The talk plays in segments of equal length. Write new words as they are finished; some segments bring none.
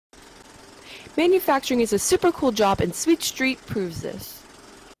Manufacturing is a super cool job and Sweet Street proves this.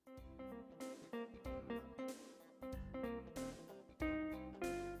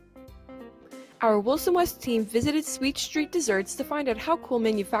 Our Wilson West team visited Sweet Street Desserts to find out how cool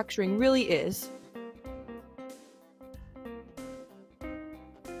manufacturing really is.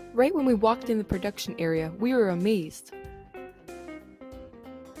 Right when we walked in the production area, we were amazed.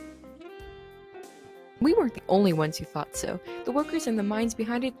 We weren't the only ones who thought so. The workers and the minds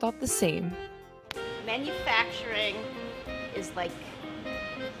behind it thought the same. Manufacturing is like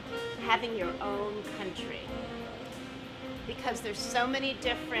having your own country because there's so many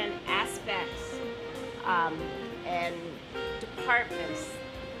different aspects and departments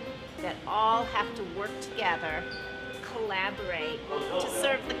that all have to work together, collaborate to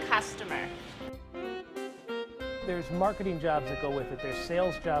serve the customer. There's marketing jobs that go with it, there's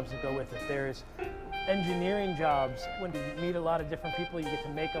sales jobs that go with it, there's engineering jobs. When you meet a lot of different people, you get to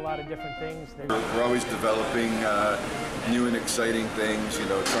make a lot of different things. We're always developing new and exciting things, you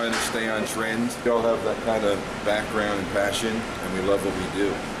know, trying to stay on trend. We all have that kind of background and passion, and we love what we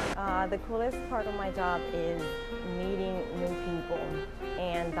do. The coolest part of my job is meeting new people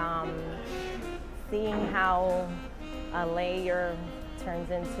and seeing how a layer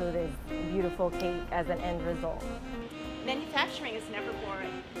turns into this beautiful cake as an end result. Manufacturing is never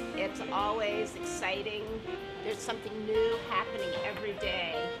boring. It's always exciting. There's something new happening every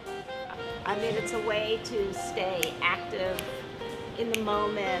day. I mean, it's a way to stay active in the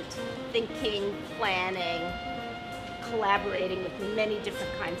moment, thinking, planning, collaborating with many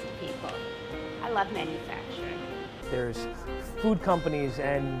different kinds of people. I love manufacturing. There's food companies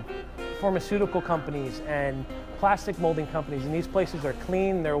and pharmaceutical companies and plastic molding companies, and these places are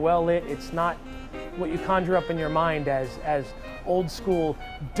clean, they're well lit. It's not what you conjure up in your mind as old school,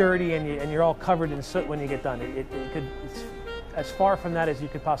 dirty, and you're all covered in soot when you get done. It's as far from that as you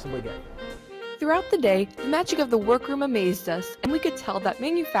could possibly get. Throughout the day, the magic of the workroom amazed us, and we could tell that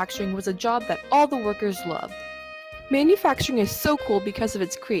manufacturing was a job that all the workers loved. Manufacturing is so cool because of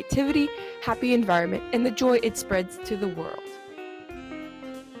its creativity, happy environment, and the joy it spreads to the world.